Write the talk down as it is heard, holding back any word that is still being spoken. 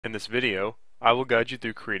In this video, I will guide you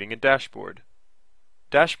through creating a dashboard.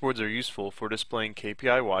 Dashboards are useful for displaying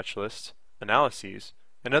KPI watch lists, analyses,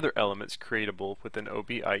 and other elements creatable within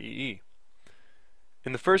Obiee.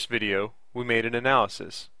 In the first video, we made an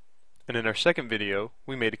analysis, and in our second video,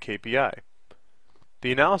 we made a KPI.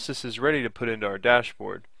 The analysis is ready to put into our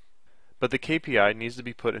dashboard, but the KPI needs to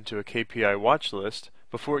be put into a KPI watch list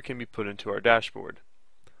before it can be put into our dashboard.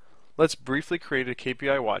 Let's briefly create a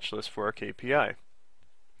KPI watch list for our KPI.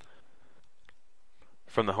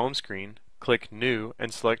 From the home screen, click New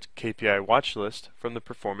and select KPI Watch List from the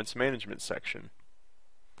Performance Management section.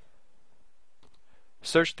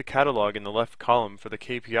 Search the catalog in the left column for the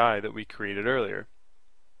KPI that we created earlier.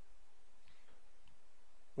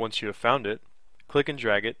 Once you have found it, click and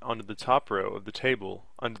drag it onto the top row of the table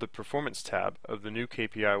under the Performance tab of the new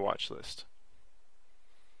KPI watch list.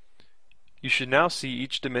 You should now see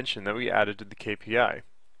each dimension that we added to the KPI.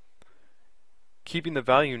 Keeping the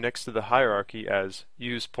value next to the hierarchy as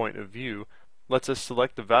Use Point of View lets us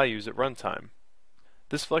select the values at runtime.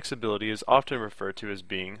 This flexibility is often referred to as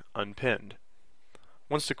being unpinned.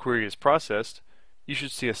 Once the query is processed, you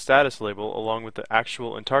should see a status label along with the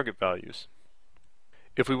actual and target values.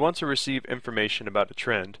 If we want to receive information about a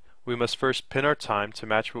trend, we must first pin our time to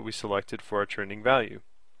match what we selected for our trending value.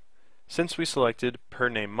 Since we selected per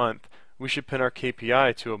name month, we should pin our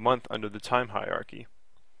KPI to a month under the time hierarchy.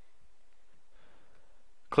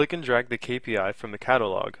 Click and drag the KPI from the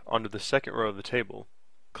catalog onto the second row of the table.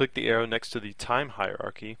 Click the arrow next to the time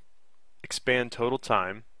hierarchy, expand total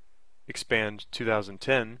time, expand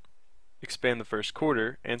 2010, expand the first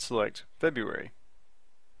quarter, and select February.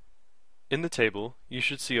 In the table, you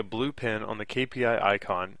should see a blue pin on the KPI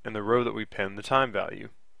icon in the row that we pinned the time value.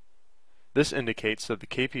 This indicates that the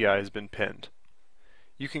KPI has been pinned.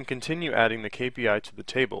 You can continue adding the KPI to the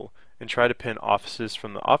table and try to pin offices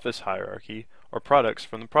from the office hierarchy or products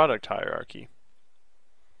from the product hierarchy.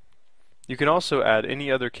 You can also add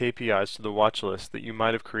any other KPIs to the watch list that you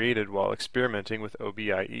might have created while experimenting with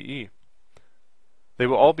Obiee. They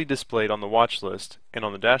will all be displayed on the watch list and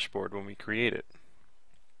on the dashboard when we create it.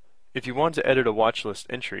 If you want to edit a watch list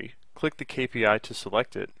entry, click the KPI to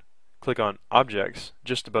select it, click on Objects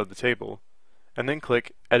just above the table, and then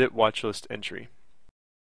click Edit Watch List Entry.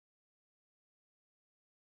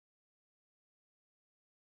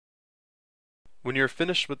 When you're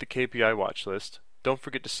finished with the KPI watch list, don't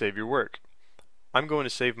forget to save your work. I'm going to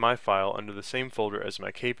save my file under the same folder as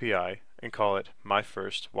my KPI and call it My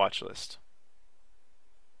First Watch List.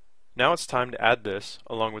 Now it's time to add this,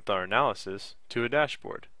 along with our analysis, to a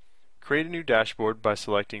dashboard. Create a new dashboard by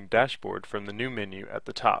selecting Dashboard from the new menu at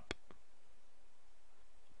the top.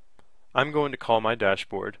 I'm going to call my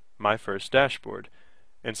dashboard My First Dashboard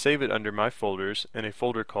and save it under my folders in a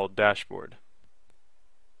folder called Dashboard.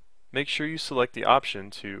 Make sure you select the option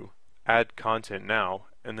to Add Content Now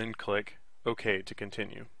and then click OK to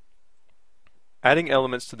continue. Adding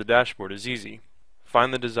elements to the dashboard is easy.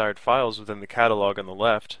 Find the desired files within the catalog on the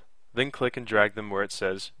left, then click and drag them where it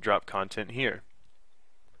says Drop Content Here.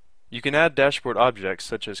 You can add dashboard objects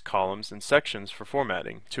such as columns and sections for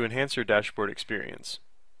formatting to enhance your dashboard experience.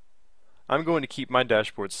 I'm going to keep my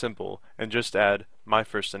dashboard simple and just add My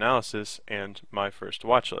First Analysis and My First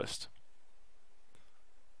Watch List.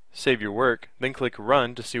 Save your work, then click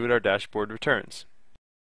Run to see what our dashboard returns.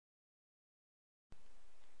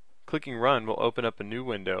 Clicking Run will open up a new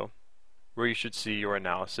window where you should see your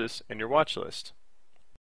analysis and your watch list.